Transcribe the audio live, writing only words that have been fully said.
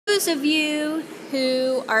those of you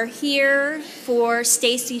who are here for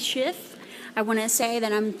Stacy Schiff, I want to say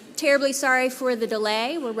that I'm terribly sorry for the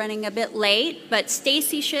delay. We're running a bit late, but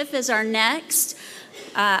Stacy Schiff is our next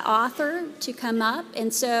author to come up.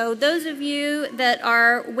 And so those of you that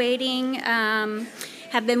are waiting,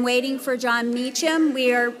 have been waiting for John Meacham,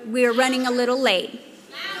 we are running a little late.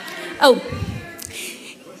 Oh,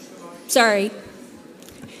 sorry.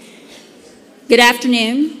 Good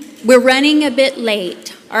afternoon. We're running a bit late.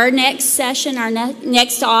 Our next session, our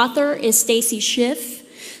next author is Stacy Schiff.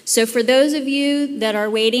 So for those of you that are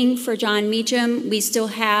waiting for John Meacham, we still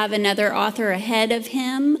have another author ahead of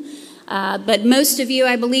him. But most of you,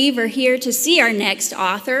 I believe, are here to see our next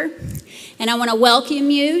author. And I want to welcome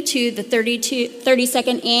you to the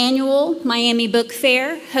 32nd Annual Miami Book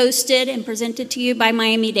Fair, hosted and presented to you by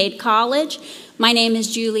Miami-Dade College. My name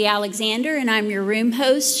is Julie Alexander, and I'm your room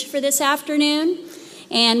host for this afternoon.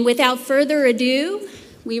 And without further ado,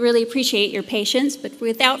 we really appreciate your patience, but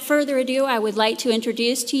without further ado, I would like to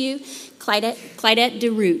introduce to you Clydette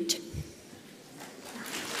DeRoot.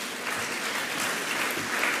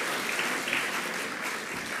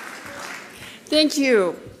 Thank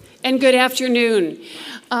you, and good afternoon.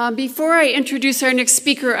 Before I introduce our next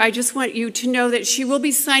speaker, I just want you to know that she will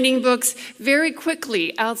be signing books very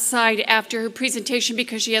quickly outside after her presentation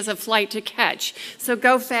because she has a flight to catch. So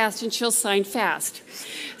go fast and she'll sign fast.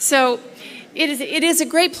 So it is a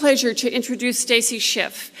great pleasure to introduce Stacy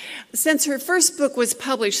Schiff. Since her first book was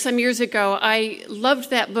published some years ago, I loved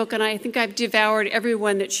that book, and I think I've devoured every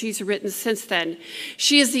one that she's written since then.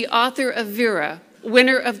 She is the author of Vera,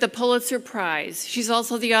 winner of the Pulitzer Prize. She's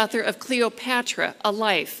also the author of Cleopatra, A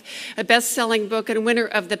Life, a best-selling book and winner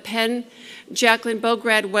of the Penn Jacqueline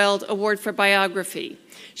Bograd-Weld Award for Biography.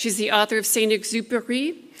 She's the author of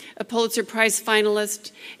Saint-Exupéry, a Pulitzer Prize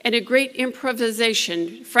finalist, and a great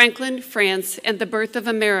improvisation, Franklin, France, and the Birth of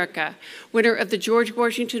America, winner of the George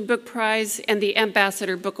Washington Book Prize and the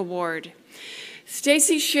Ambassador Book Award.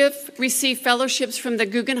 Stacy Schiff received fellowships from the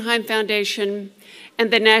Guggenheim Foundation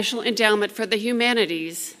and the National Endowment for the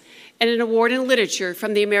Humanities, and an award in literature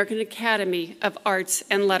from the American Academy of Arts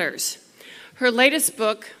and Letters. Her latest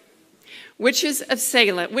book, The Witches,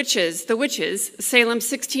 Salem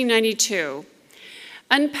 1692,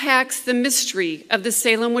 unpacks the mystery of the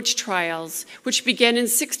Salem witch trials, which began in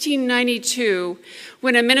 1692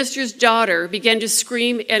 when a minister's daughter began to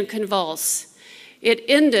scream and convulse. It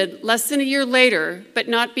ended less than a year later, but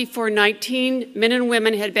not before 19 men and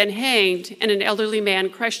women had been hanged and an elderly man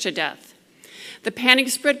crushed to death. The panic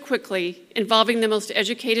spread quickly, involving the most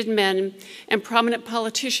educated men and prominent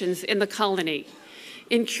politicians in the colony.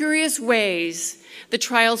 In curious ways, the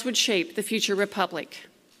trials would shape the future republic.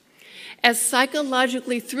 As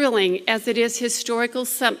psychologically thrilling as it is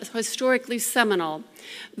historically seminal,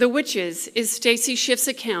 The Witches is Stacy Schiff's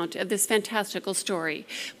account of this fantastical story.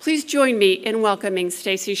 Please join me in welcoming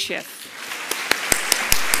Stacy Schiff.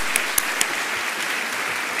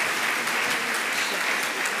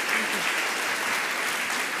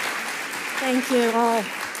 Thank you all.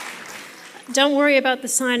 Don't worry about the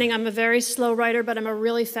signing. I'm a very slow writer, but I'm a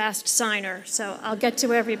really fast signer, so I'll get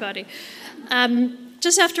to everybody.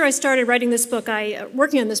 Just after I started writing this book,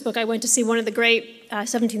 working on this book, I went to see one of the great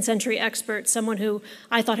 17th century experts, someone who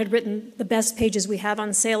I thought had written the best pages we have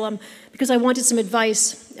on Salem, because I wanted some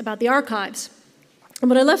advice about the archives. And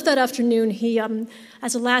when I left that afternoon, he,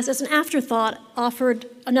 as an afterthought, offered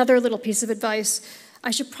another little piece of advice. I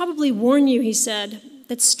should probably warn you, he said,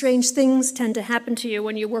 that strange things tend to happen to you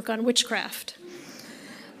when you work on witchcraft.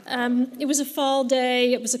 It was a fall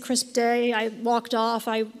day, it was a crisp day. I walked off,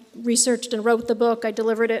 I researched and wrote the book, I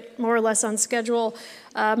delivered it more or less on schedule.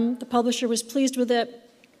 The publisher was pleased with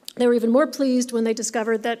it. They were even more pleased when they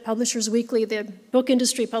discovered that Publishers Weekly, the book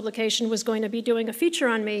industry publication, was going to be doing a feature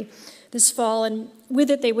on me this fall, and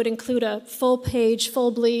with it they would include a full-page,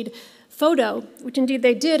 full-bleed photo, which indeed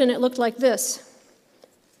they did, and it looked like this.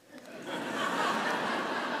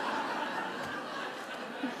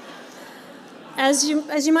 As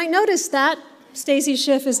you might notice, that Stacy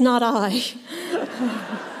Schiff is not I.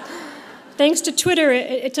 Thanks to Twitter,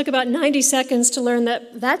 it took about 90 seconds to learn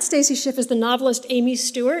that Stacy Schiff is the novelist Amy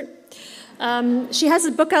Stewart. She has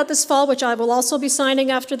a book out this fall, which I will also be signing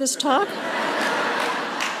after this talk.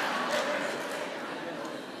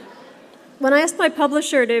 When I asked my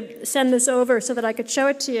publisher to send this over so that I could show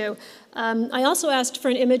it to you, I also asked for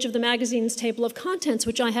an image of the magazine's table of contents,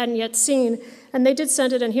 which I hadn't yet seen, and they did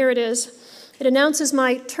send it, and here it is. It announces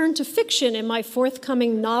my turn to fiction in my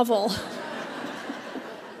forthcoming novel.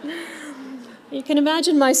 You can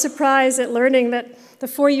imagine my surprise at learning that the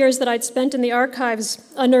 4 years that I'd spent in the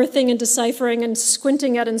archives unearthing and deciphering and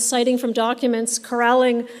squinting at and citing from documents,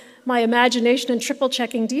 corralling my imagination and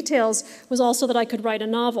triple-checking details was also that I could write a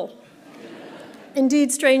novel.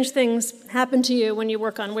 Indeed, strange things happen to you when you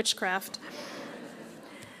work on witchcraft.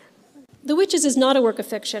 The Witches is not a work of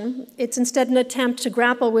fiction. It's instead an attempt to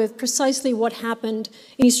grapple with precisely what happened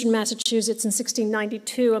in eastern Massachusetts in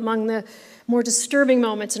 1692, among the more disturbing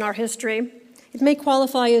moments in our history. It may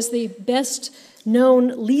qualify as the best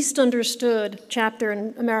known, least understood chapter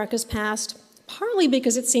in America's past, partly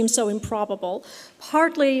because it seems so improbable,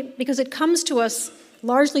 partly because it comes to us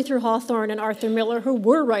largely through Hawthorne and Arthur Miller, who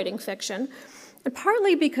were writing fiction, and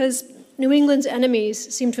partly because New England's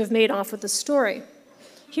enemies seem to have made off with the story.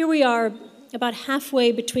 Here we are, about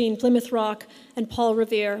halfway between Plymouth Rock and Paul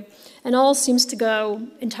Revere, and all seems to go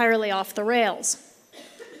entirely off the rails.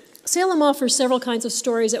 Salem offers several kinds of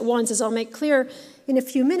stories at once, as I'll make clear in a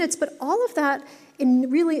few minutes, but all of that in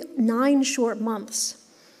really 9 short months.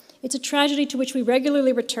 It's a tragedy to which we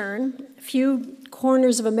regularly return. Few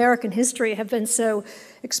corners of American history have been so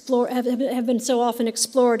often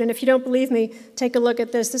explored, and if you don't believe me, take a look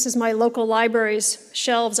at this. This is my local library's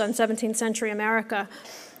shelves on 17th century America.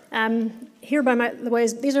 Here, by the way,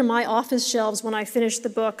 these are my office shelves when I finished the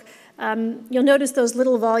book. You'll notice those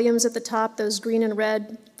little volumes at the top, those green and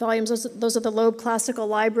red volumes. Those are the Loeb Classical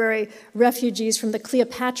Library refugees from the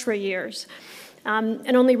Cleopatra years.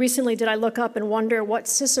 And only recently did I look up and wonder what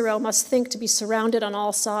Cicero must think to be surrounded on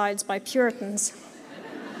all sides by Puritans.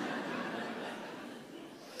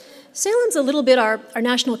 Salem's a little bit our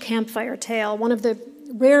national campfire tale, one of the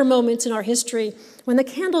rare moments in our history when the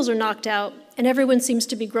candles are knocked out and everyone seems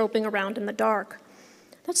to be groping around in the dark.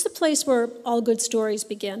 That's the place where all good stories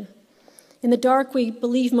begin. In the dark, we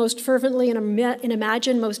believe most fervently and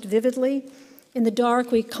imagine most vividly. In the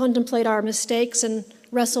dark, we contemplate our mistakes and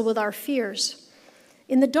wrestle with our fears.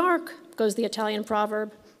 In the dark, goes the Italian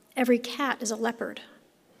proverb, every cat is a leopard.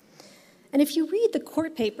 And if you read the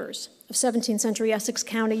court papers of 17th century Essex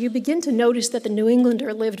County, you begin to notice that the New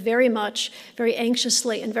Englander lived very much, very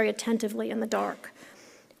anxiously, and very attentively in the dark.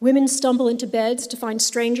 Women stumble into beds to find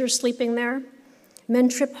strangers sleeping there. Men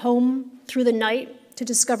trip home through the night to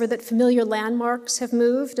discover that familiar landmarks have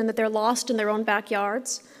moved and that they're lost in their own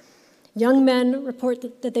backyards. Young men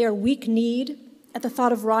report that they are weak-kneed at the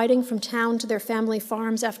thought of riding from town to their family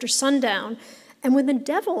farms after sundown, and when the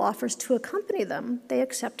devil offers to accompany them, they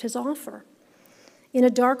accept his offer. In a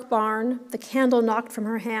dark barn, the candle knocked from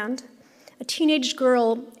her hand, a teenage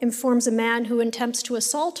girl informs a man who attempts to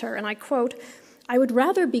assault her, and I quote, "I would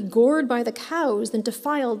rather be gored by the cows than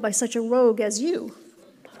defiled by such a rogue as you."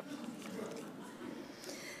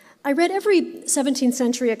 I read every 17th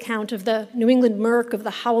century account of the New England murk, of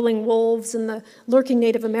the howling wolves and the lurking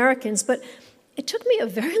Native Americans, but it took me a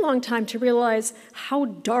very long time to realize how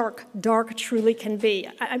dark truly can be.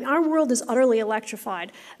 Our world is utterly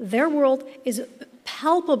electrified. Their world is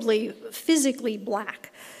palpably, physically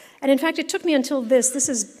black. And in fact, it took me until this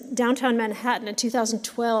is downtown Manhattan in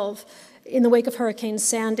 2012, in the wake of Hurricane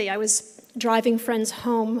Sandy. I was driving friends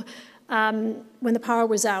home when the power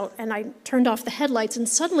was out, and I turned off the headlights, and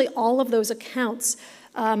suddenly all of those accounts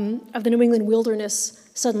of the New England wilderness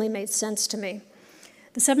suddenly made sense to me.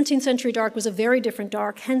 The 17th century dark was a very different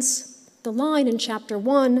dark, hence the line in chapter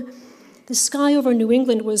 1, the sky over New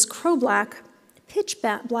England was crow black, pitch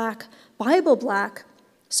black, Bible black,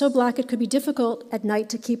 so black it could be difficult at night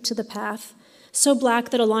to keep to the path, so black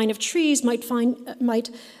that a line of trees might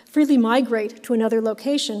freely migrate to another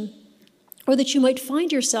location, or that you might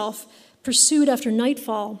find yourself pursued after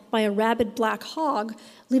nightfall by a rabid black hog,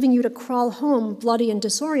 leaving you to crawl home bloody and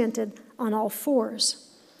disoriented on all fours.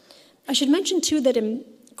 I should mention, too, that in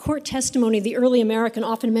court testimony, the early American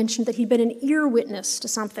often mentioned that he'd been an ear witness to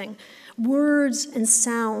something. Words and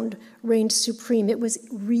sound reigned supreme. It was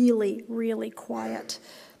really, really quiet.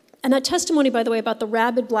 And that testimony, by the way, about the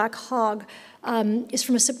rabid black hog is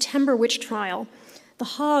from a September witch trial. The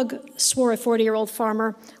hog, swore a 40-year-old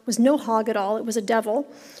farmer, was no hog at all. It was a devil.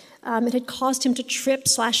 It had caused him to trip,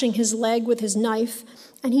 slashing his leg with his knife.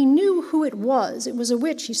 And he knew who it was. It was a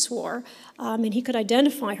witch, he swore, and he could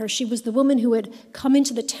identify her. She was the woman who had come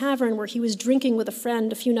into the tavern where he was drinking with a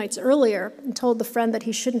friend a few nights earlier and told the friend that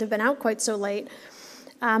he shouldn't have been out quite so late.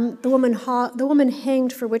 The woman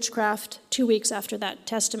hanged for witchcraft 2 weeks after that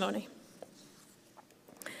testimony.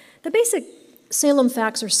 The basic Salem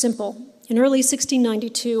facts are simple. In early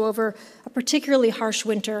 1692, over a particularly harsh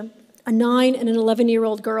winter, a 9- and an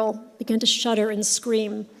 11-year-old girl began to shudder and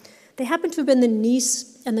scream. They happened to have been the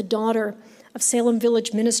niece and the daughter of Salem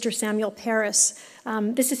village minister Samuel Parris.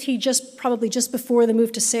 This is probably just before the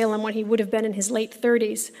move to Salem, when he would have been in his late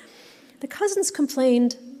 30s. The cousins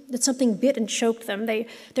complained that something bit and choked them.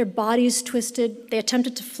 Their bodies twisted. They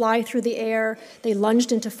attempted to fly through the air. They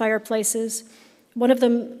lunged into fireplaces. One of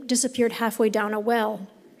them disappeared halfway down a well.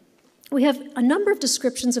 We have a number of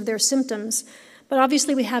descriptions of their symptoms, but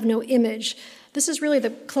obviously we have no image. This is really the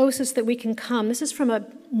closest that we can come. This is from a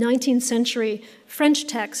 19th century French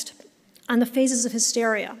text on the phases of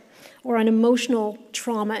hysteria, or on emotional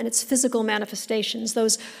trauma and its physical manifestations.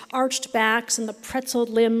 Those arched backs and the pretzeled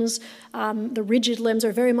limbs, the rigid limbs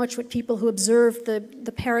are very much what people who observed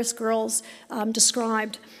the Paris girls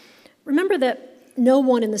described. Remember that no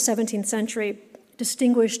one in the 17th century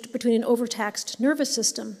distinguished between an overtaxed nervous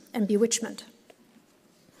system and bewitchment.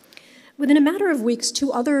 Within a matter of weeks,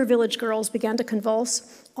 2 other village girls began to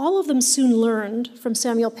convulse. All of them soon learned from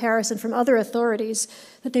Samuel Parris and from other authorities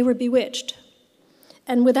that they were bewitched.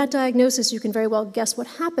 And with that diagnosis, you can very well guess what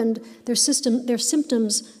happened. Their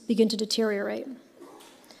symptoms begin to deteriorate.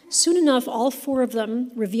 Soon enough, all 4 of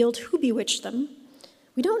them revealed who bewitched them.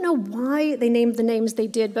 We don't know why they named the names they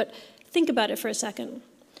did, but think about it for a second.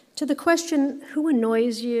 To the question, who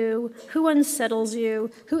annoys you, who unsettles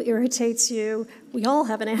you, who irritates you, we all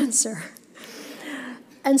have an answer.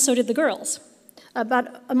 And so did the girls.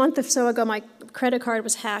 About a month or so ago, my credit card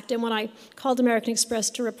was hacked, and when I called American Express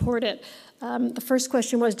to report it, the first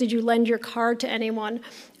question was, did you lend your card to anyone?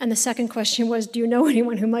 And the second question was, do you know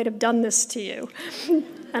anyone who might have done this to you?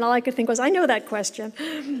 And all I could think was, I know that question.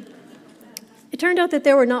 It turned out that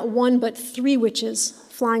there were not 1 but 3 witches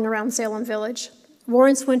flying around Salem Village.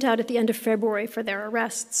 Warrants went out at the end of February for their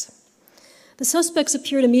arrests. The suspects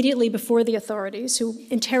appeared immediately before the authorities, who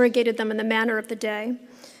interrogated them in the manner of the day,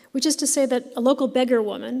 which is to say that a local beggar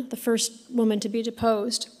woman, the first woman to be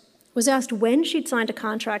deposed, was asked when she'd signed a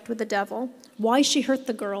contract with the devil, why she hurt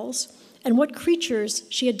the girls, and what creatures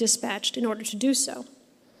she had dispatched in order to do so.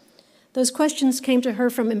 Those questions came to her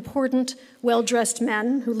from important, well-dressed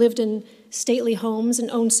men who lived in stately homes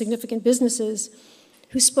and owned significant businesses,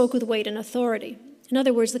 who spoke with weight and authority. In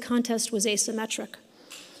other words, the contest was asymmetric.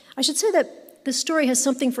 I should say that this story has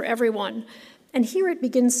something for everyone, and here it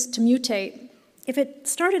begins to mutate. If it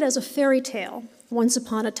started as a fairy tale, once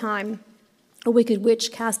upon a time, a wicked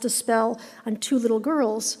witch cast a spell on 2 little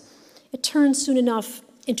girls, it turns soon enough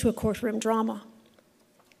into a courtroom drama.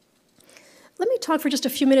 Let me talk for just a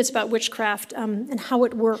few minutes about witchcraft and how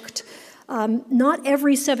it worked. Not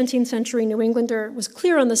every 17th century New Englander was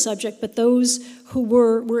clear on the subject, but those who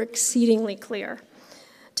were exceedingly clear.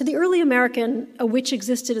 To the early American, a witch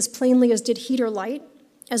existed as plainly as did heat or light.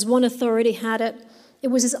 As one authority had it, it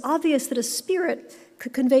was as obvious that a spirit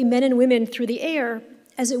could convey men and women through the air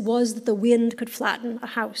as it was that the wind could flatten a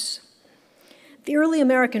house. The early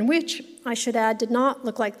American witch, I should add, did not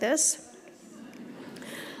look like this.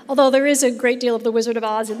 Although there is a great deal of the Wizard of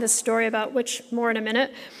Oz in this story, about which more in a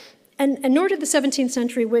minute. And nor did the 17th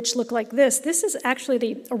century witch look like this. This is actually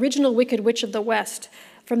the original Wicked Witch of the West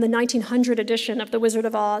from the 1900 edition of The Wizard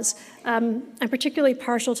of Oz. I'm particularly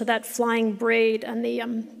partial to that flying braid and the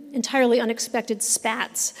entirely unexpected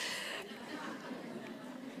spats.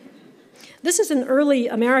 This is an early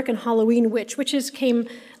American Halloween witch. Witches came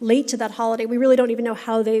late to that holiday. We really don't even know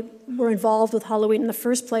how they were involved with Halloween in the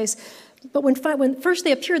first place. But when first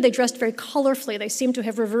they appeared, they dressed very colorfully. They seem to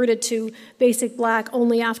have reverted to basic black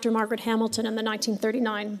only after Margaret Hamilton in the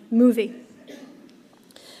 1939 movie.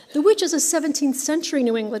 The witch, as a 17th century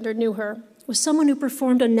New Englander knew her, was someone who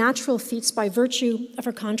performed unnatural feats by virtue of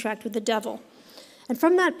her contract with the devil. And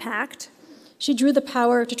from that pact, she drew the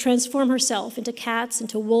power to transform herself into cats,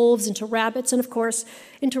 into wolves, into rabbits, and of course,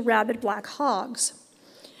 into rabid black hogs.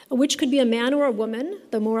 A witch could be a man or a woman,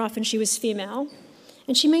 though more often she was female.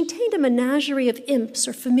 And she maintained a menagerie of imps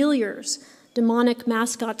or familiars, demonic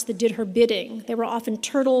mascots that did her bidding. They were often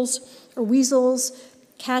turtles or weasels.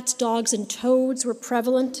 Cats, dogs, and toads were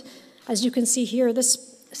prevalent. As you can see here,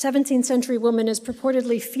 this 17th century woman is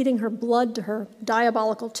purportedly feeding her blood to her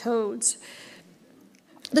diabolical toads.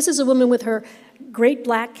 This is a woman with her great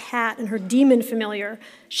black cat and her demon familiar.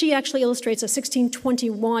 She actually illustrates a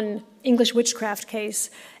 1621 English witchcraft case,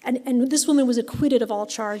 and this woman was acquitted of all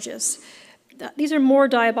charges. These are more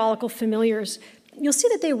diabolical familiars. You'll see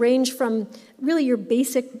that they range from really your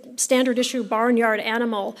basic standard issue barnyard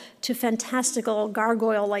animal to fantastical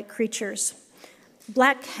gargoyle-like creatures.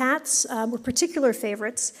 Black cats were particular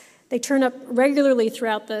favorites. They turn up regularly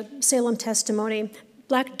throughout the Salem testimony.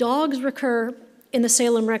 Black dogs recur in the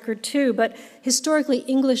Salem record too, but historically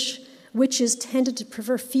English witches tended to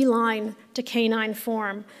prefer feline to canine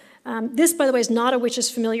form. This, by the way, is not a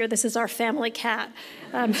witch's familiar. This is our family cat.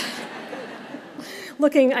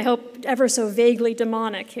 Looking, I hope, ever so vaguely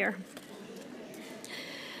demonic here.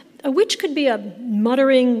 A witch could be a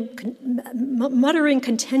muttering,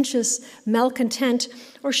 contentious malcontent,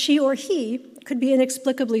 or she or he could be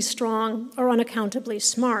inexplicably strong or unaccountably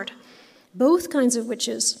smart. Both kinds of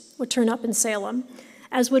witches would turn up in Salem,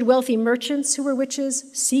 as would wealthy merchants who were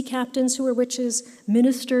witches, sea captains who were witches,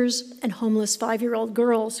 ministers, and homeless 5-year-old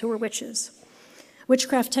girls who were witches.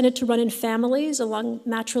 Witchcraft tended to run in families along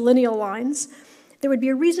matrilineal lines. There would be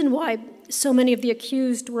a reason why so many of the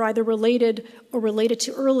accused were either related or related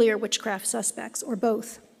to earlier witchcraft suspects, or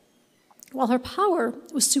both. While her power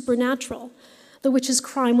was supernatural, the witch's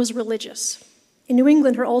crime was religious. In New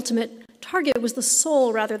England, her ultimate target was the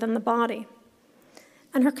soul rather than the body.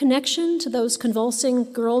 And her connection to those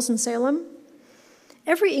convulsing girls in Salem?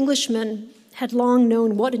 Every Englishman had long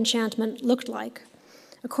known what enchantment looked like.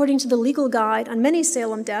 According to the legal guide on many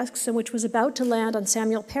Salem desks, and which was about to land on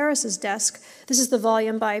Samuel Parris's desk, this is the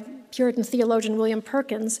volume by Puritan theologian William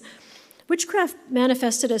Perkins, witchcraft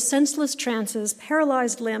manifested as senseless trances,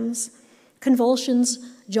 paralyzed limbs, convulsions,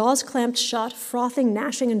 jaws clamped shut, frothing,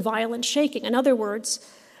 gnashing, and violent shaking. In other words,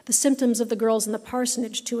 the symptoms of the girls in the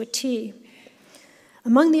parsonage to a T.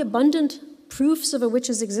 Among the abundant proofs of a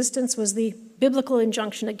witch's existence was the biblical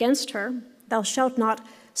injunction against her, "Thou shalt not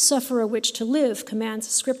suffer a witch to live," commands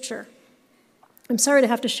Scripture. I'm sorry to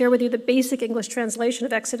have to share with you the basic English translation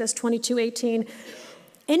of Exodus 22:18.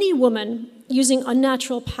 Any woman using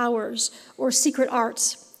unnatural powers or secret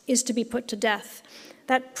arts is to be put to death.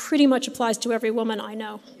 That pretty much applies to every woman I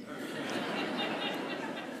know.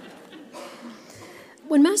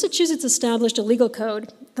 When Massachusetts established a legal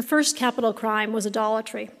code, the first capital crime was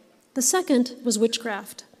idolatry. The second was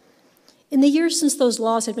witchcraft. In the years since those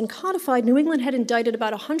laws had been codified, New England had indicted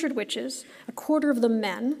about 100 witches, a quarter of them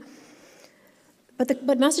men,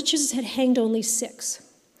 but Massachusetts had hanged only 6.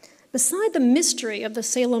 Beside the mystery of the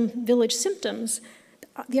Salem village symptoms,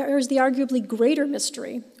 there is the arguably greater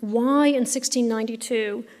mystery: why in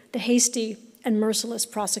 1692 the hasty and merciless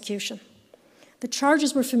prosecution? The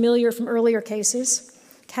charges were familiar from earlier cases.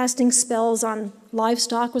 Casting spells on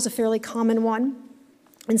livestock was a fairly common one.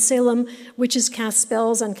 In Salem, witches cast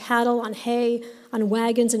spells on cattle, on hay, on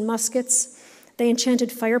wagons and muskets. They enchanted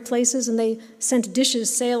fireplaces and they sent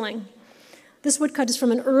dishes sailing. This woodcut is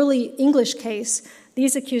from an early English case.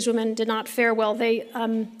 These accused women did not fare well.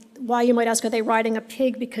 Why, you might ask, are they riding a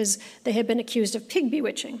pig? Because they had been accused of pig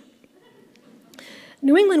bewitching.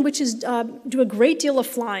 New England witches do a great deal of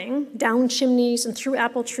flying, down chimneys and through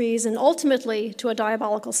apple trees, and ultimately to a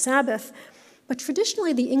diabolical Sabbath. But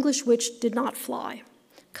traditionally, the English witch did not fly.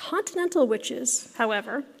 Continental witches,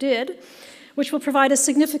 however, did, which will provide a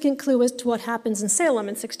significant clue as to what happens in Salem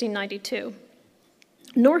in 1692.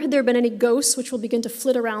 Nor had there been any ghosts which will begin to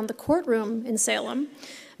flit around the courtroom in Salem.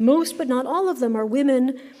 Most, but not all of them, are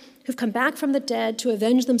women who've come back from the dead to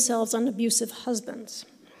avenge themselves on abusive husbands.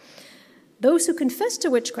 Those who confess to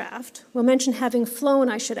witchcraft will mention having flown,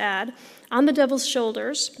 I should add, on the devil's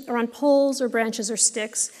shoulders, or on poles or branches or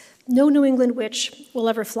sticks. No New England witch will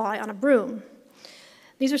ever fly on a broom.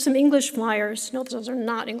 These are some English flyers. No, those are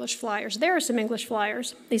not English flyers. There are some English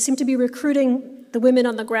flyers. They seem to be recruiting the women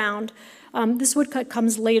on the ground. This woodcut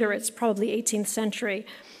comes later. It's probably 18th century.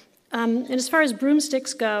 And as far as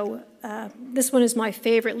broomsticks go, this one is my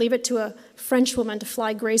favorite. Leave it to a French woman to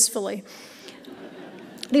fly gracefully.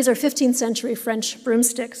 These are 15th century French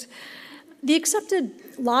broomsticks. The accepted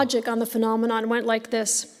logic on the phenomenon went like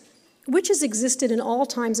this: witches existed in all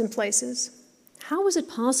times and places. How was it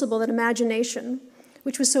possible that imagination,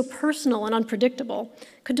 which was so personal and unpredictable,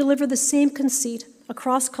 could deliver the same conceit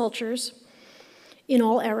across cultures in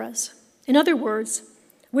all eras? In other words,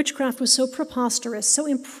 witchcraft was so preposterous, so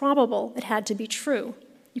improbable, it had to be true.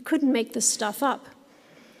 You couldn't make this stuff up.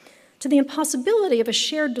 To the impossibility of a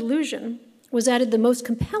shared delusion was added the most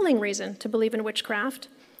compelling reason to believe in witchcraft.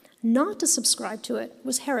 Not to subscribe to it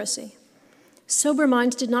was heresy. Sober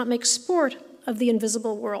minds did not make sport of the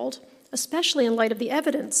invisible world, especially in light of the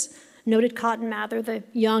evidence, noted Cotton Mather, the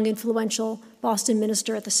young, influential Boston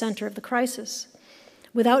minister at the center of the crisis.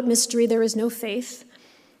 Without mystery, there is no faith.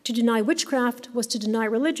 To deny witchcraft was to deny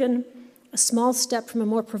religion, a small step from a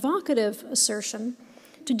more provocative assertion.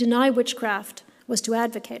 To deny witchcraft was to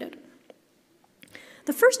advocate it.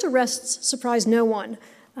 The first arrests surprised no one.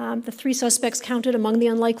 The 3 suspects counted among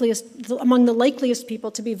the likeliest people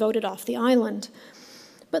to be voted off the island.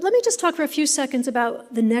 But let me just talk for a few seconds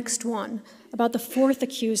about the next one, about the 4th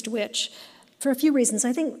accused witch, for a few reasons.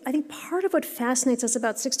 I think part of what fascinates us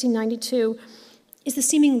about 1692 is the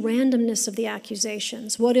seeming randomness of the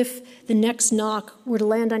accusations. What if the next knock were to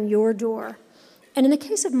land on your door? And in the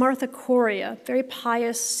case of Martha Corey, a very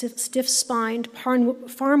pious, stiff-spined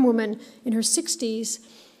farm woman in her 60s,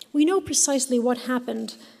 we know precisely what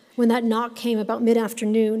happened when that knock came about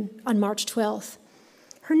mid-afternoon on March 12th.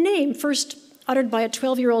 Her name, first uttered by a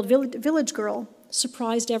 12-year-old village girl,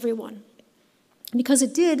 surprised everyone. Because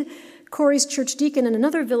it did, Corey's church deacon and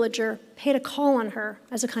another villager paid a call on her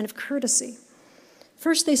as a kind of courtesy.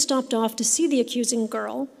 First, they stopped off to see the accusing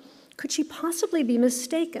girl. Could she possibly be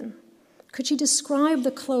mistaken? Could she describe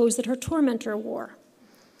the clothes that her tormentor wore?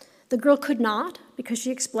 The girl could not, because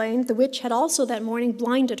she explained the witch had also that morning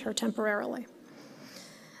blinded her temporarily.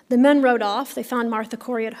 The men rode off. They found Martha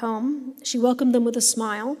Corey at home. She welcomed them with a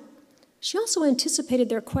smile. She also anticipated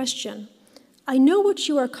their question. "I know what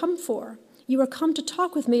you are come for. You are come to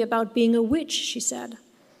talk with me about being a witch," she said.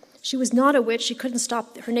 She was not a witch. She couldn't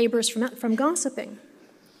stop her neighbors from gossiping.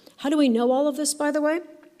 How do we know all of this, by the way?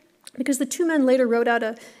 Because the two men later wrote out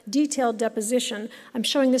a detailed deposition. I'm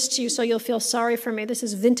showing this to you so you'll feel sorry for me. This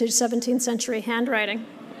is vintage 17th century handwriting.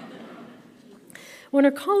 When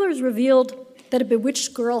her callers revealed that a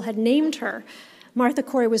bewitched girl had named her, Martha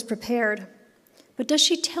Corey was prepared. "But does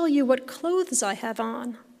she tell you what clothes I have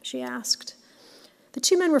on?" she asked. The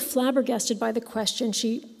two men were flabbergasted by the question.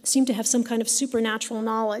 She seemed to have some kind of supernatural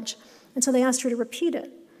knowledge, and so they asked her to repeat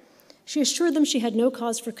it. She assured them she had no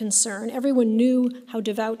cause for concern. Everyone knew how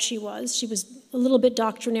devout she was. She was a little bit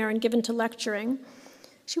doctrinaire and given to lecturing.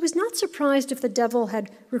 She was not surprised if the devil had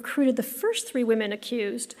recruited the first three women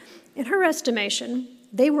accused. In her estimation,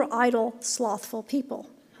 they were idle, slothful people.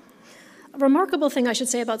 A remarkable thing I should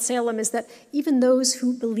say about Salem is that even those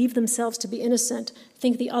who believe themselves to be innocent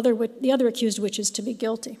think the other accused witches to be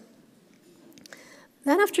guilty.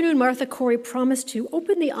 That afternoon, Martha Corey promised to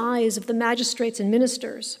open the eyes of the magistrates and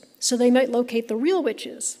ministers so they might locate the real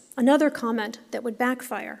witches, another comment that would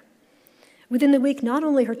backfire. Within the week, not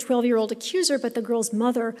only her 12-year-old accuser, but the girl's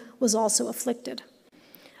mother was also afflicted.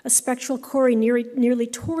 A spectral Corey nearly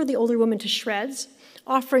tore the older woman to shreds,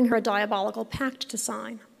 offering her a diabolical pact to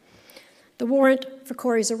sign. The warrant for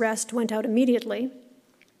Corey's arrest went out immediately.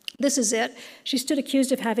 This is it. She stood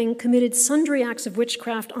accused of having committed sundry acts of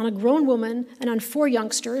witchcraft on a grown woman and on 4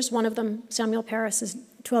 youngsters, one of them Samuel Parris's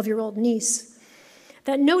 12-year-old niece.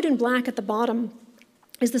 That note in black at the bottom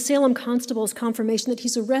is the Salem constable's confirmation that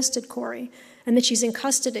he's arrested Corey and that she's in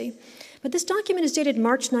custody. But this document is dated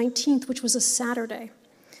March 19th, which was a Saturday.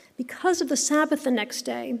 Because of the Sabbath the next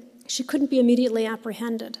day, she couldn't be immediately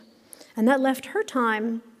apprehended. And that left her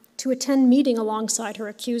time to attend meeting alongside her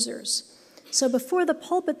accusers. So before the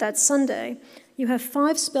pulpit that Sunday, you have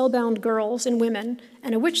 5 spellbound girls and women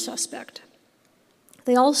and a witch suspect.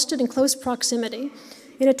 They all stood in close proximity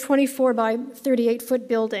in a 24 by 38-foot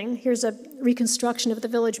building. Here's a reconstruction of the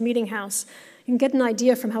village meeting house. You can get an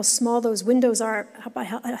idea from how small those windows are,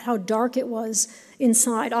 how dark it was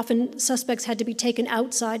inside. Often suspects had to be taken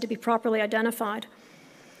outside to be properly identified.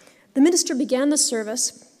 The minister began the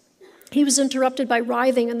service. He was interrupted by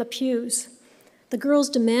writhing in the pews. The girls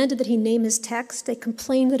demanded that he name his text. They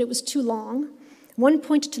complained that it was too long. One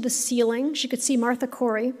pointed to the ceiling. She could see Martha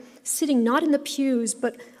Corey sitting not in the pews,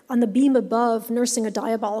 but on the beam above, nursing a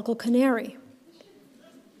diabolical canary.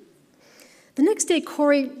 The next day,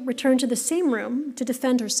 Corey returned to the same room to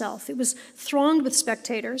defend herself. It was thronged with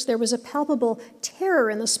spectators. There was a palpable terror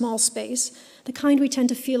in the small space, the kind we tend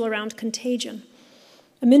to feel around contagion.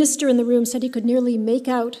 A minister in the room said he could nearly make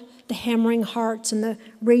out the hammering hearts and the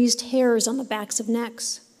raised hairs on the backs of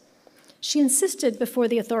necks. She insisted before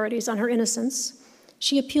the authorities on her innocence.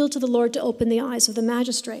 She appealed to the Lord to open the eyes of the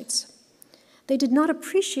magistrates. They did not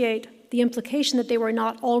appreciate the implication that they were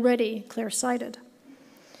not already clear-sighted.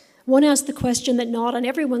 One asked the question that gnawed on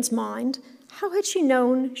everyone's mind: how had she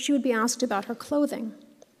known she would be asked about her clothing?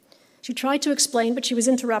 She tried to explain, but she was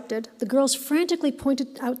interrupted. The girls frantically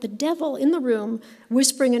pointed out the devil in the room,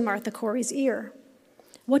 whispering in Martha Corey's ear.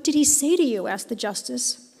 "What did he say to you?" asked the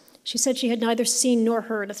justice. She said she had neither seen nor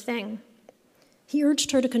heard a thing. He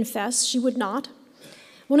urged her to confess. She would not.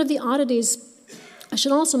 One of the oddities I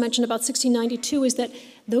should also mention about 1692 is that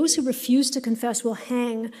those who refuse to confess will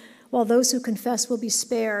hang, while those who confess will be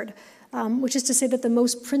spared, which is to say that the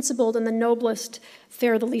most principled and the noblest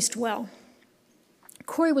fare the least well.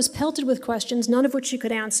 Corey was pelted with questions, none of which she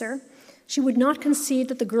could answer. She would not concede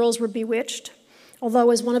that the girls were bewitched,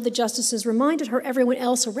 although, as one of the justices reminded her, everyone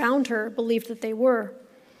else around her believed that they were.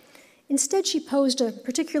 Instead, she posed a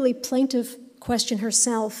particularly plaintive question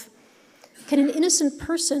herself. Can an innocent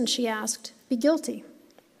person, she asked, be guilty?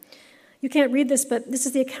 You can't read this, but this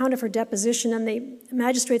is the account of her deposition, and the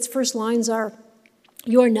magistrate's first lines are,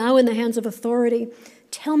 "You are now in the hands of authority.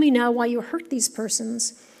 Tell me now why you hurt these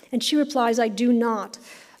persons." And she replies, "I do not,"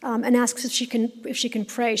 and asks if she can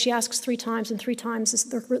pray. She asks 3 times, and 3 times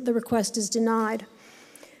the request is denied.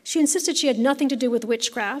 She insisted she had nothing to do with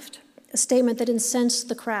witchcraft, a statement that incensed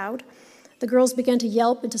the crowd. The girls began to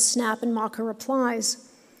yelp and to snap and mock her replies.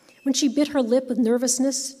 When she bit her lip with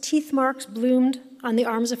nervousness, teeth marks bloomed on the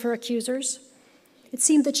arms of her accusers. It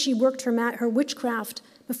seemed that she worked her witchcraft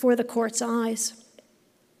before the court's eyes.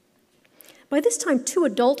 By this time, 2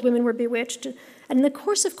 adult women were bewitched, and in the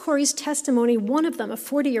course of Corey's testimony, one of them, a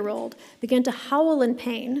 40-year-old, began to howl in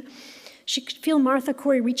pain. She could feel Martha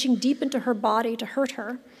Corey reaching deep into her body to hurt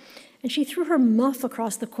her, and she threw her muff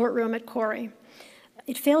across the courtroom at Corey.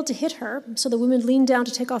 It failed to hit her, so the woman leaned down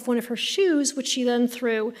to take off one of her shoes, which she then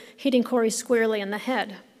threw, hitting Corey squarely in the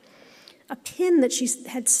head. A pin that she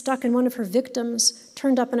had stuck in one of her victims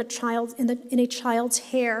turned up in a child's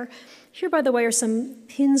hair. Here, by the way, are some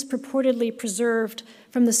pins purportedly preserved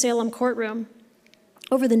from the Salem courtroom.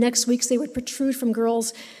 Over the next weeks, they would protrude from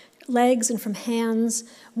girls' legs and from hands.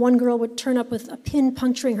 One girl would turn up with a pin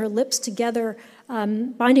puncturing her lips together,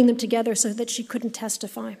 binding them together so that she couldn't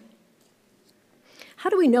testify. How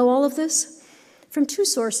do we know all of this? From 2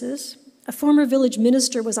 sources. A former village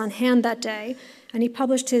minister was on hand that day, and he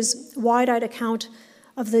published his wide-eyed account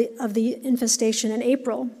of the infestation in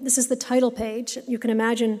April. This is the title page. You can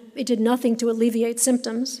imagine it did nothing to alleviate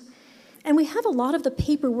symptoms. And we have a lot of the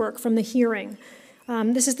paperwork from the hearing.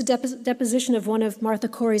 This is the deposition of one of Martha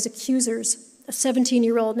Corey's accusers, a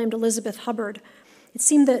 17-year-old named Elizabeth Hubbard. It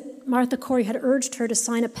seemed that Martha Corey had urged her to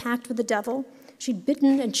sign a pact with the devil. She'd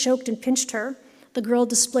bitten and choked and pinched her. The girl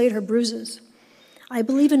displayed her bruises. I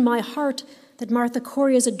believe in my heart that Martha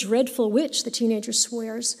Corey is a dreadful witch, the teenager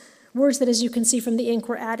swears, words that, as you can see from the ink,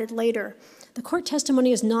 were added later. The court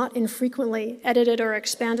testimony is not infrequently edited or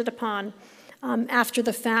expanded upon after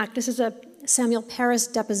the fact. This is a Samuel Paris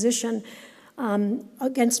deposition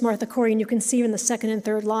against Martha Corey, and you can see in the 2nd and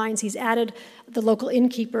 3rd lines, he's added the local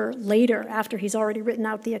innkeeper later after he's already written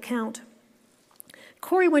out the account.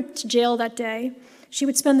 Corey went to jail that day. She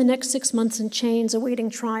would spend the next 6 months in chains awaiting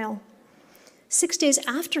trial. 6 days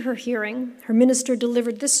after her hearing, her minister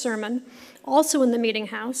delivered this sermon, also in the meeting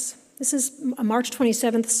house. This is a March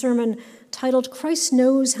 27th sermon titled, "Christ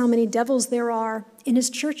Knows How Many Devils There Are in His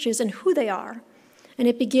Churches and Who They Are." And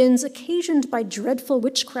it begins, "Occasioned by dreadful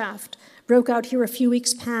witchcraft, broke out here a few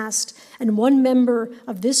weeks past, and one member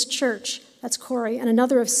of this church," that's Corey, "and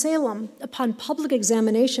another of Salem, upon public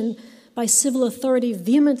examination by civil authority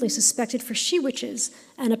vehemently suspected for she-witches,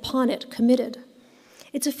 and upon it committed."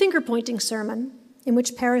 It's a finger-pointing sermon in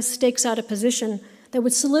which Paris stakes out a position that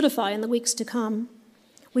would solidify in the weeks to come.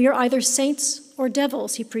 We are either saints or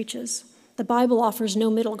devils, he preaches. The Bible offers no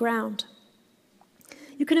middle ground.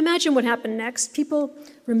 You can imagine what happened next. People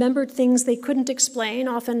remembered things they couldn't explain,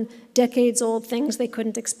 often decades-old things they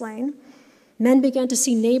couldn't explain. Men began to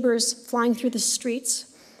see neighbors flying through the streets.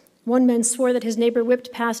 One man swore that his neighbor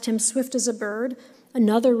whipped past him swift as a bird.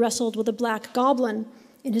 Another wrestled with a black goblin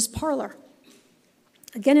in his parlor.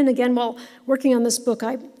 Again and again, while working on this book,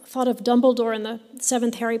 I thought of Dumbledore in the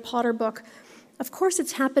 7th Harry Potter book. Of course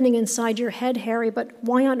it's happening inside your head, Harry, but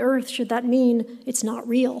why on earth should that mean it's not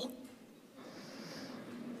real?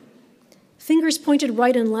 Fingers pointed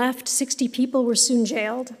right and left, 60 people were soon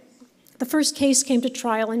jailed. The first case came to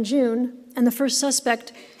trial in June, and the first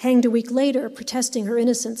suspect hanged a week later, protesting her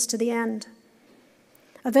innocence to the end.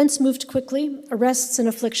 Events moved quickly, arrests and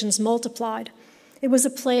afflictions multiplied. It was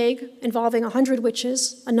a plague involving 100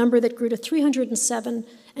 witches, a number that grew to 307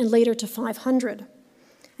 and later to 500.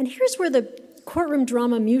 And here's where the courtroom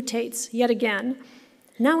drama mutates yet again,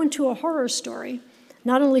 now into a horror story,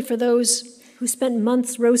 not only for those who spent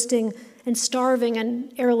months roasting and starving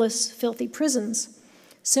in airless, filthy prisons.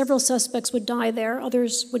 Several suspects would die there,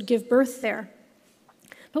 others would give birth there.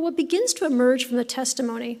 But what begins to emerge from the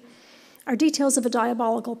testimony are details of a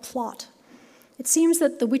diabolical plot. It seems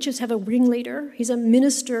that the witches have a ringleader. He's a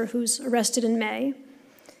minister who's arrested in May,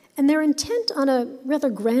 and they're intent on a rather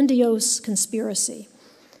grandiose conspiracy.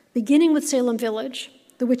 Beginning with Salem Village,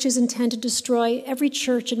 the witches intend to destroy every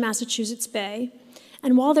church in Massachusetts Bay,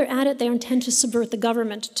 and while they're at it, they intend to subvert the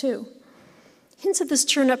government too. Hints of this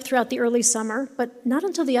turn up throughout the early summer, but not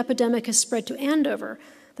until the epidemic has spread to Andover,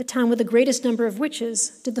 the town with the greatest number of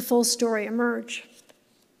witches, did the full story emerge.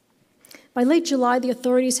 By late July, the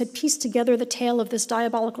authorities had pieced together the tale of this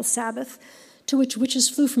diabolical Sabbath, to which witches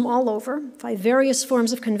flew from all over, by various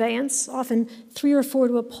forms of conveyance, often 3 or 4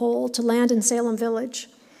 to a pole, to land in Salem Village.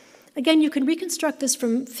 Again, you can reconstruct this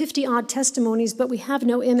from 50-odd testimonies, but we have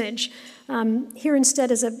no image. Here instead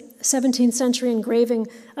is a 17th century engraving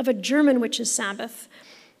of a German witch's Sabbath.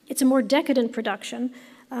 It's a more decadent production,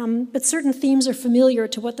 but certain themes are familiar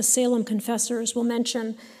to what the Salem confessors will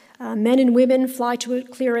mention. Men and women fly to a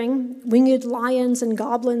clearing, winged lions and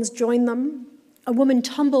goblins join them. A woman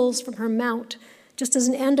tumbles from her mount just as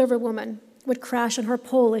an Andover woman would crash on her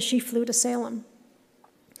pole as she flew to Salem.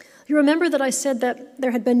 You remember that I said that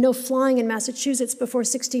there had been no flying in Massachusetts before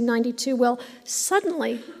 1692? Well,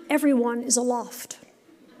 suddenly, everyone is aloft.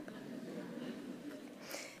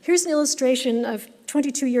 Here's an illustration of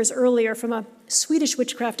 22 years earlier from a Swedish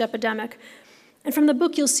witchcraft epidemic. And from the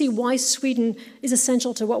book, you'll see why Sweden is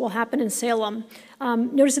essential to what will happen in Salem.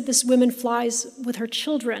 Notice that this woman flies with her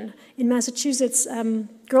children. In Massachusetts,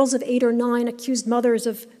 girls of 8 or 9 accused mothers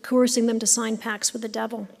of coercing them to sign pacts with the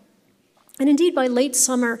devil. And indeed, by late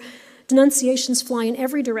summer, denunciations fly in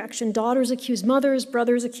every direction. Daughters accuse mothers,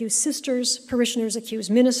 brothers accuse sisters, parishioners accuse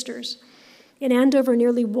ministers. In Andover,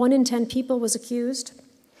 nearly 1 in 10 people was accused.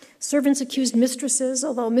 Servants accused mistresses,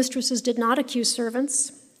 although mistresses did not accuse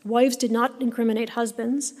servants. Wives did not incriminate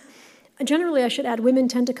husbands. And generally, I should add, women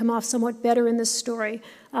tend to come off somewhat better in this story.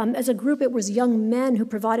 As a group, it was young men who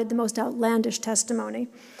provided the most outlandish testimony.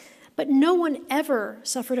 But no one ever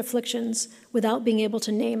suffered afflictions without being able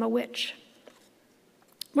to name a witch.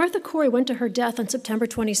 Martha Corey went to her death on September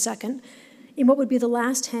 22nd in what would be the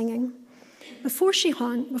last hanging. Before she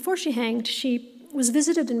hanged, she was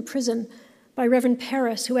visited in prison by Reverend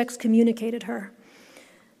Parris, who excommunicated her.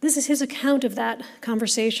 This is his account of that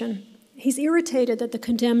conversation. He's irritated that the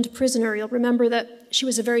condemned prisoner, you'll remember that she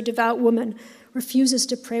was a very devout woman, refuses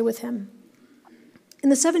to pray with him. In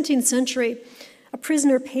the 17th century, a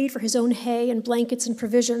prisoner paid for his own hay and blankets and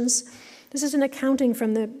provisions. This is an accounting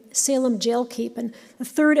from the Salem jail keep, and the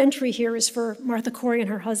third entry here is for Martha Corey and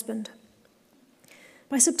her husband.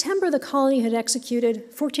 By September, the colony had executed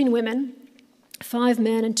 14 women, 5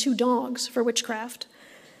 men, and 2 dogs for witchcraft.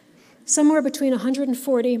 Somewhere between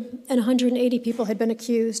 140 and 180 people had been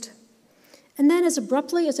accused. And then, as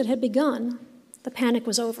abruptly as it had begun, the panic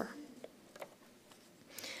was over.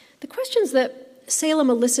 The questions that Salem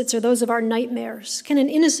elicits are those of our nightmares. Can an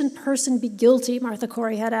innocent person be guilty, Martha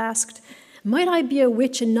Corey had asked. Might I be a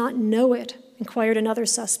witch and not know it, inquired another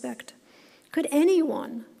suspect. Could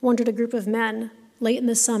anyone, wondered a group of men, late in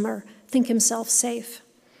the summer, think himself safe?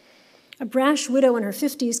 A brash widow in her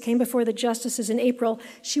 50s came before the justices in April.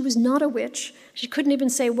 She was not a witch. She couldn't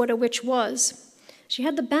even say what a witch was. She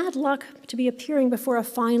had the bad luck to be appearing before a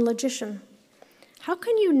fine logician. How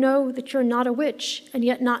can you know that you're not a witch and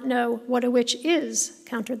yet not know what a witch is?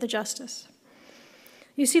 Countered the justice.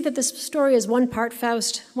 You see that this story is one part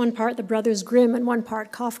Faust, one part the Brothers Grimm, and one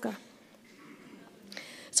part Kafka.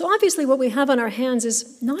 So obviously what we have on our hands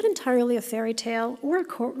is not entirely a fairy tale or a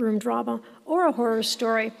courtroom drama or a horror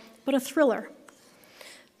story, but a thriller.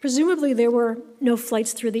 Presumably there were no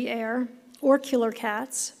flights through the air or killer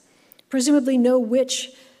cats. Presumably no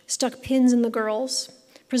witch stuck pins in the girls.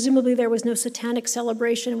 Presumably there was no satanic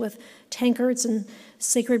celebration with tankards and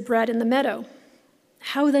sacred bread in the meadow.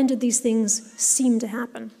 How then did these things seem to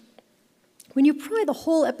happen? When you pry the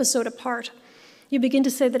whole episode apart, you begin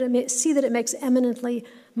to see that it makes eminently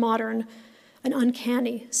modern, an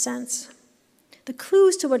uncanny sense. The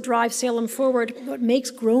clues to what drives Salem forward, what makes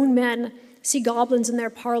grown men see goblins in their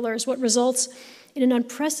parlors, what results in an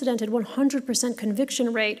unprecedented 100%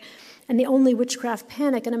 conviction rate and the only witchcraft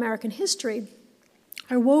panic in American history,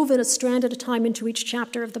 are woven a strand at a time into each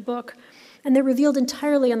chapter of the book, and they're revealed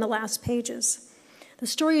entirely on the last pages. The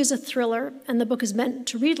story is a thriller, and the book is meant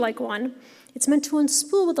to read like one. It's meant to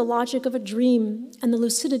unspool with the logic of a dream and the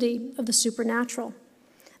lucidity of the supernatural.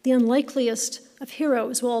 The unlikeliest of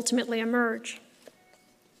heroes will ultimately emerge.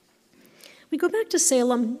 We go back to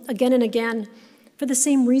Salem again and again for the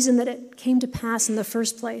same reason that it came to pass in the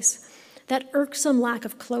first place, that irksome lack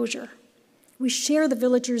of closure. We share the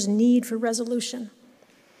villagers' need for resolution.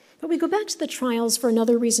 But we go back to the trials for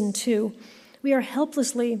another reason, too. We are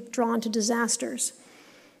helplessly drawn to disasters.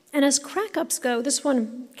 And as crack-ups go, this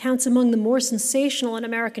one counts among the more sensational in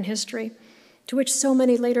American history, to which so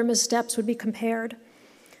many later missteps would be compared.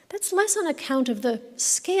 That's less on account of the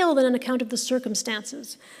scale than on account of the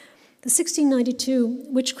circumstances. The 1692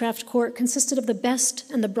 witchcraft court consisted of the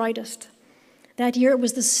best and the brightest. That year it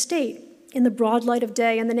was the state, in the broad light of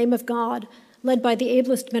day, in the name of God, led by the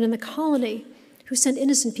ablest men in the colony, who sent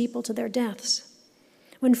innocent people to their deaths.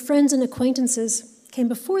 When friends and acquaintances came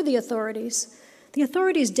before the authorities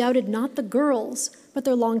doubted not the girls, but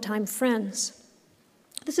their longtime friends.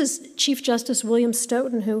 This is Chief Justice William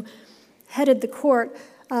Stoughton, who headed the court.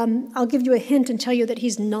 I'll give you a hint and tell you that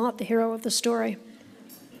he's not the hero of the story.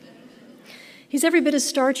 He's every bit as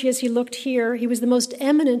starchy as he looked here. He was the most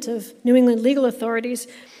eminent of New England legal authorities.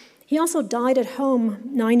 He also died at home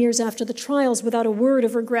 9 years after the trials without a word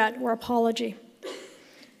of regret or apology.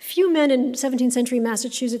 Few men in 17th century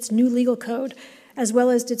Massachusetts knew legal code as well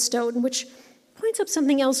as did Stoughton, which points up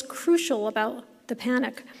something else crucial about the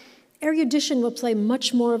panic. Erudition will play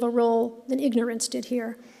much more of a role than ignorance did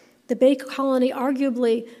here. The Bay Colony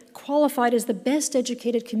arguably qualified as the best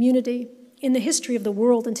educated community in the history of the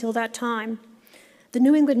world until that time. The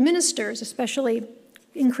New England ministers, especially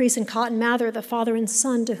Increase and Cotton Mather, the father and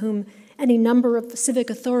son to whom any number of the civic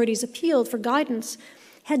authorities appealed for guidance,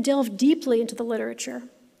 had delved deeply into the literature.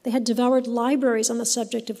 They had devoured libraries on the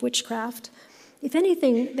subject of witchcraft. If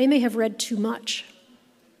anything, they may have read too much.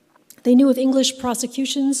 They knew of English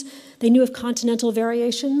prosecutions. They knew of continental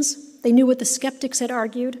variations. They knew what the skeptics had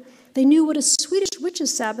argued. They knew what a Swedish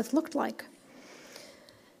witches' Sabbath looked like.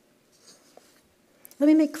 Let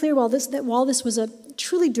me make clear that while this was a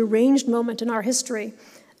truly deranged moment in our history,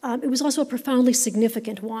 it was also a profoundly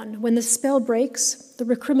significant one. When the spell breaks, the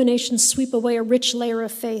recriminations sweep away a rich layer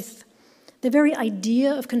of faith. The very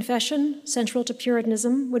idea of confession, central to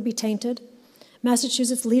Puritanism, would be tainted.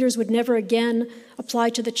 Massachusetts leaders would never again apply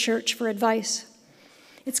to the church for advice.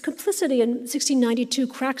 Its complicity in 1692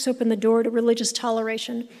 cracks open the door to religious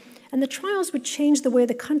toleration, and the trials would change the way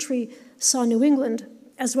the country saw New England,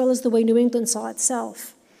 as well as the way New England saw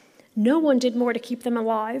itself. No one did more to keep them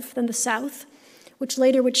alive than the South, which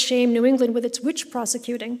later would shame New England with its witch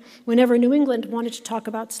prosecuting whenever New England wanted to talk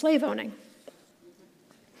about slave owning.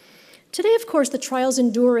 Today, of course, the trials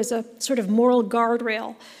endure as a sort of moral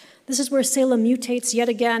guardrail. This is where Salem mutates yet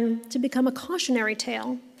again to become a cautionary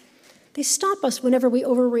tale. They stop us whenever we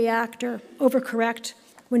overreact or overcorrect,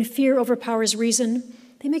 when fear overpowers reason.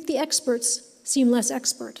 They make the experts seem less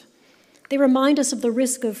expert. They remind us of the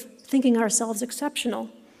risk of thinking ourselves exceptional.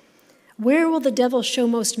 Where will the devil show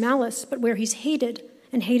most malice but where he's hated,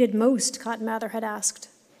 and hated most, Cotton Mather had asked.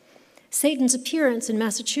 Satan's appearance in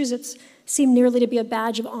Massachusetts seemed nearly to be a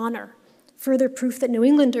badge of honor, further proof that New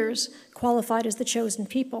Englanders qualified as the chosen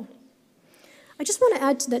people. I just want to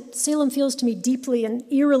add that Salem feels to me deeply and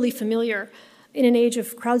eerily familiar in an age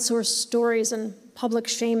of crowdsourced stories and public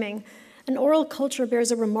shaming. And oral culture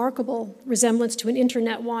bears a remarkable resemblance to an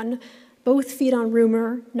internet one. Both feed on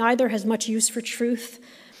rumor, neither has much use for truth.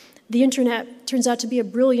 The internet turns out to be a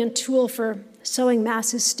brilliant tool for sowing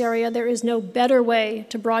mass hysteria. There is no better way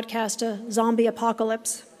to broadcast a zombie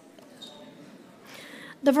apocalypse.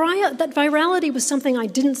 That virality was something I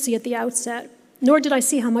didn't see at the outset, nor did I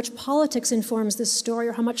see how much politics informs this story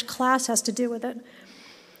or how much class has to do with it.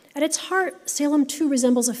 At its heart, Salem too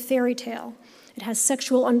resembles a fairy tale. It has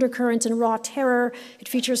sexual undercurrents and raw terror. It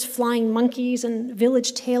features flying monkeys and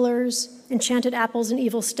village tailors, enchanted apples and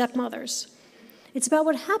evil stepmothers. It's about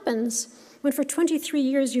what happens when for 23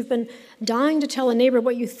 years you've been dying to tell a neighbor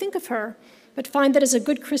what you think of her, but find that as a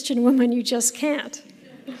good Christian woman you just can't.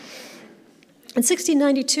 In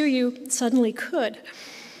 1692, you suddenly could.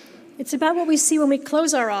 It's about what we see when we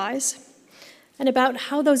close our eyes and about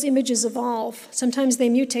how those images evolve. Sometimes they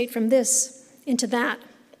mutate from this into that.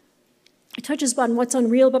 It touches on what's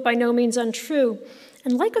unreal but by no means untrue.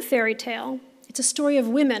 And like a fairy tale, it's a story of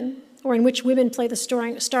women, or in which women play the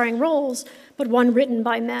starring roles, but one written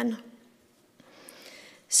by men.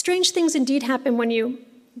 Strange things indeed happen when you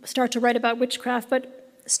start to write about witchcraft,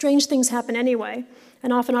 but strange things happen anyway.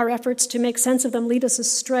 And often our efforts to make sense of them lead us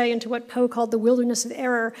astray into what Poe called the wilderness of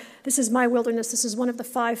error. This is my wilderness. This is one of the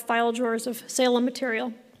 5 file drawers of Salem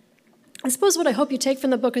material. I suppose what I hope you take from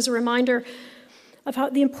the book is a reminder of how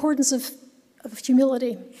the importance of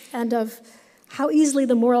humility and of how easily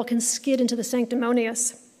the moral can skid into the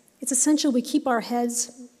sanctimonious. It's essential we keep our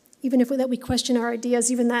heads, even if that we question our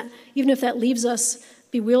ideas, even if that leaves us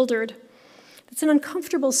bewildered. It's an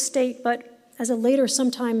uncomfortable state, but as a later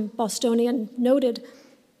sometime Bostonian noted,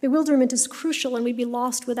 bewilderment is crucial and we'd be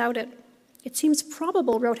lost without it. It seems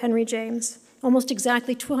probable, wrote Henry James, almost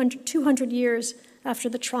exactly 200 years after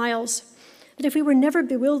the trials, that if we were never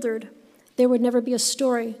bewildered, there would never be a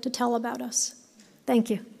story to tell about us.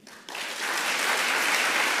 Thank you.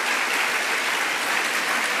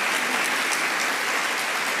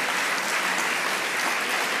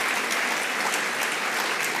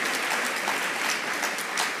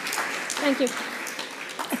 Thank you.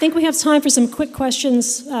 I think we have time for some quick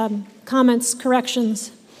questions, comments,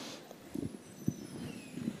 corrections.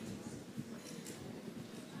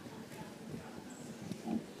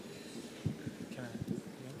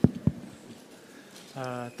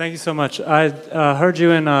 Thank you so much. I heard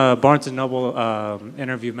you in a Barnes & Noble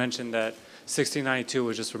interview mention that 1692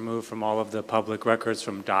 was just removed from all of the public records,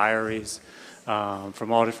 from diaries,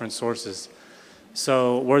 from all different sources.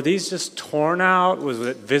 So were these just torn out? Was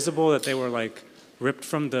it visible that they were like ripped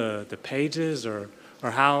from the pages, or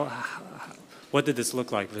how what did this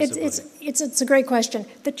look like visibly? It's a great question.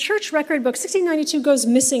 The church record book, 1692, goes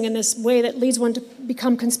missing in this way that leads one to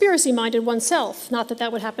become conspiracy-minded oneself. Not that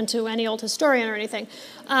that would happen to any old historian or anything.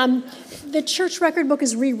 The church record book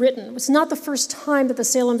is rewritten. It's not the first time that the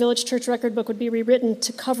Salem Village Church record book would be rewritten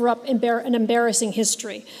to cover up an embarrassing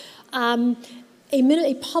history. A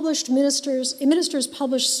minister's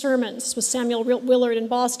published sermons with Samuel Willard in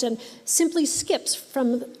Boston simply skips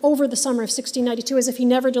from over the summer of 1692 as if he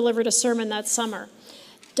never delivered a sermon that summer.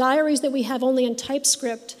 Diaries that we have only in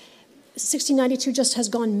typescript, 1692 just has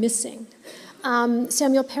gone missing.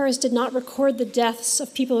 Samuel Parris did not record the deaths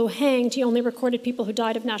of people who hanged. He only recorded people who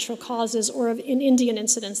died of natural causes or in Indian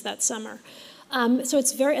incidents that summer. So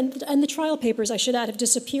it's and the trial papers, I should add, have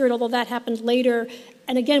disappeared, although that happened later.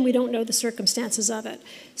 And again, we don't know the circumstances of it.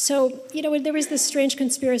 So, there is this strange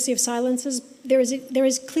conspiracy of silences. There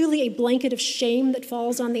is clearly a blanket of shame that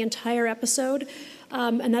falls on the entire episode.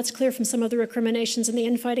 And that's clear from some of the recriminations and the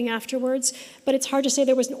infighting afterwards. But it's hard to say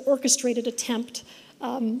there was an orchestrated attempt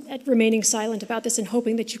at remaining silent about this and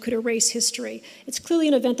hoping that you could erase history. It's clearly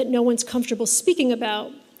an event that no one's comfortable speaking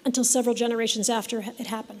about until several generations after it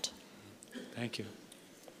happened. Thank you.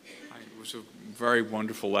 It was a very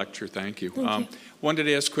wonderful lecture. Thank you. Thank you. Wanted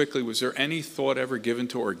to ask quickly, was there any thought ever given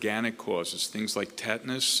to organic causes, things like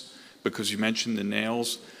tetanus, because you mentioned the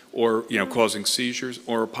nails, or causing seizures,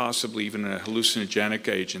 or possibly even hallucinogenic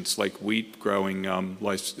agents like wheat growing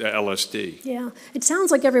LSD? Yeah, it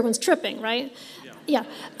sounds like everyone's tripping, right? Yeah.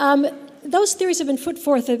 Those theories have been put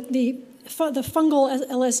forth. The fungal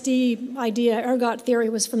LSD idea, ergot theory,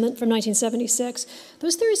 was from 1976.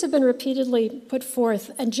 Those theories have been repeatedly put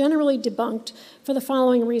forth and generally debunked for the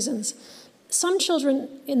following reasons. Some children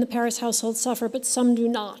in the Parris household suffer, but some do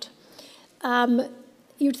not.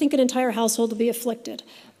 You'd think an entire household would be afflicted.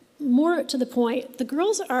 More to the point, the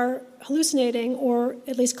girls are hallucinating, or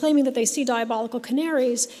at least claiming that they see diabolical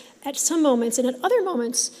canaries at some moments, and at other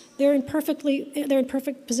moments, they're in perfect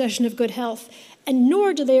possession of good health, and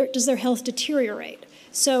nor does their health deteriorate.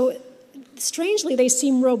 So, strangely, they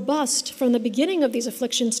seem robust from the beginning of these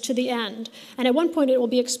afflictions to the end. And at one point, it will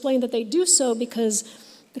be explained that they do so because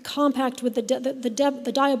the compact with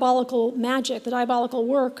the diabolical magic, the diabolical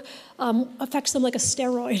work, affects them like a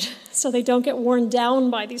steroid, so they don't get worn down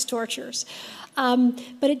by these tortures.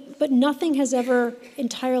 But nothing has ever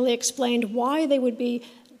entirely explained why they would be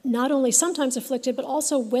not only sometimes afflicted, but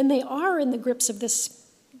also when they are in the grips of this,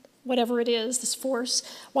 whatever it is, this force,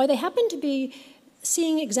 why they happen to be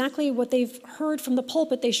seeing exactly what they've heard from the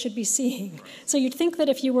pulpit they should be seeing. So you'd think that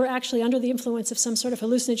if you were actually under the influence of some sort of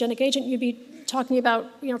hallucinogenic agent, you'd be talking about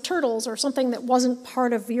turtles or something that wasn't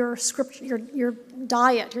part of your script, your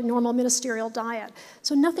diet, your normal ministerial diet.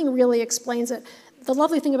 So nothing really explains it. The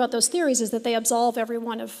lovely thing about those theories is that they absolve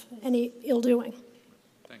everyone of any ill doing.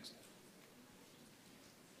 Thanks.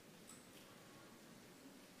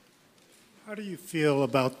 How do you feel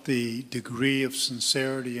about the degree of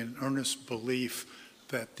sincerity and earnest belief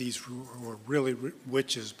that these were really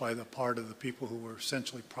witches by the part of the people who were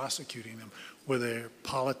essentially prosecuting them? Were there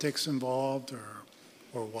politics involved,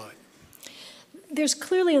 or what? There's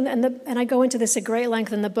clearly, and I go into this at great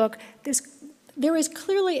length in the book, there is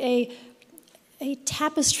clearly a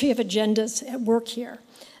tapestry of agendas at work here,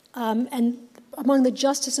 and among the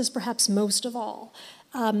justices perhaps most of all.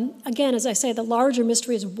 Again, as I say, the larger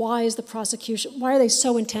mystery is why are they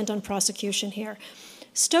so intent on prosecution here?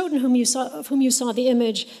 Stoughton, of whom you saw the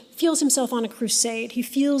image, feels himself on a crusade. He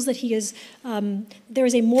feels that there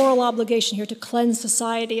is a moral obligation here to cleanse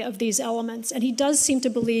society of these elements, and he does seem to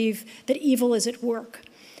believe that evil is at work.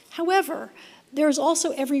 However, there is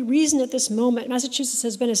also every reason at this moment. Massachusetts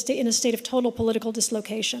has been in a state of total political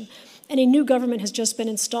dislocation, and a new government has just been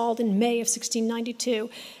installed in May of 1692.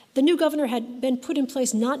 The new governor had been put in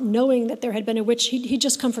place not knowing that there had been a witch. He'd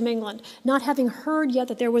just come from England, not having heard yet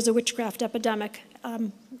that there was a witchcraft epidemic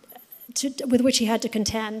with which he had to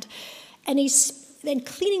contend. And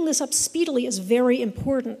cleaning this up speedily is very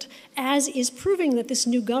important, as is proving that this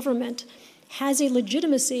new government has a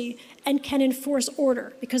legitimacy and can enforce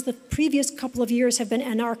order, because the previous couple of years have been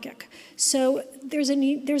anarchic. So there's an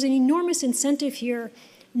enormous incentive here,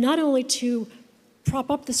 not only to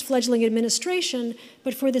prop up this fledgling administration,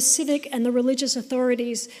 but for the civic and the religious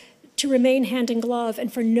authorities to remain hand in glove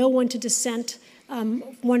and for no one to dissent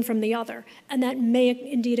one from the other. And that may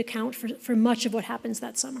indeed account for much of what happens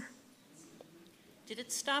that summer. Did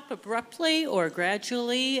it stop abruptly or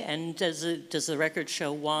gradually, and does the record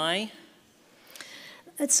show why?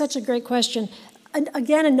 That's such a great question. And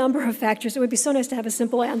again, a number of factors. It would be so nice to have a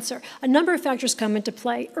simple answer. A number of factors come into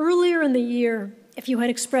play. Earlier in the year, if you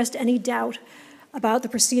had expressed any doubt about the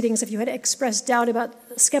proceedings, if you had expressed doubt about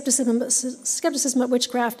skepticism about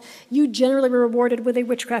witchcraft, you generally were rewarded with a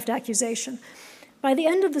witchcraft accusation. By the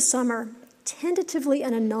end of the summer, tentatively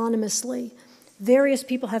and anonymously, various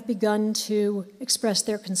people have begun to express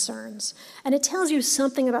their concerns. And it tells you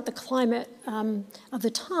something about the climate of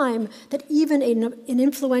the time that even an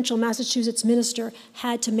influential Massachusetts minister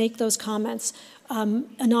had to make those comments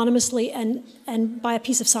anonymously and by a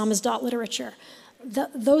piece of samizdat literature.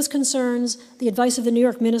 Those concerns, the advice of the New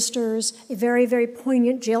York ministers, a very, very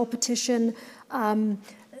poignant jail petition,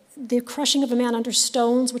 the crushing of a man under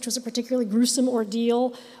stones, which was a particularly gruesome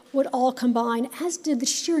ordeal, would all combine, as did the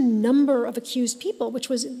sheer number of accused people, which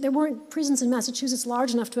was, there weren't prisons in Massachusetts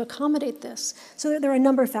large enough to accommodate this. So there are a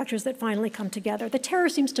number of factors that finally come together. The terror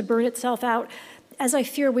seems to burn itself out, as I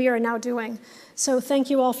fear we are now doing. So thank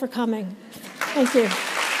you all for coming. Thank you.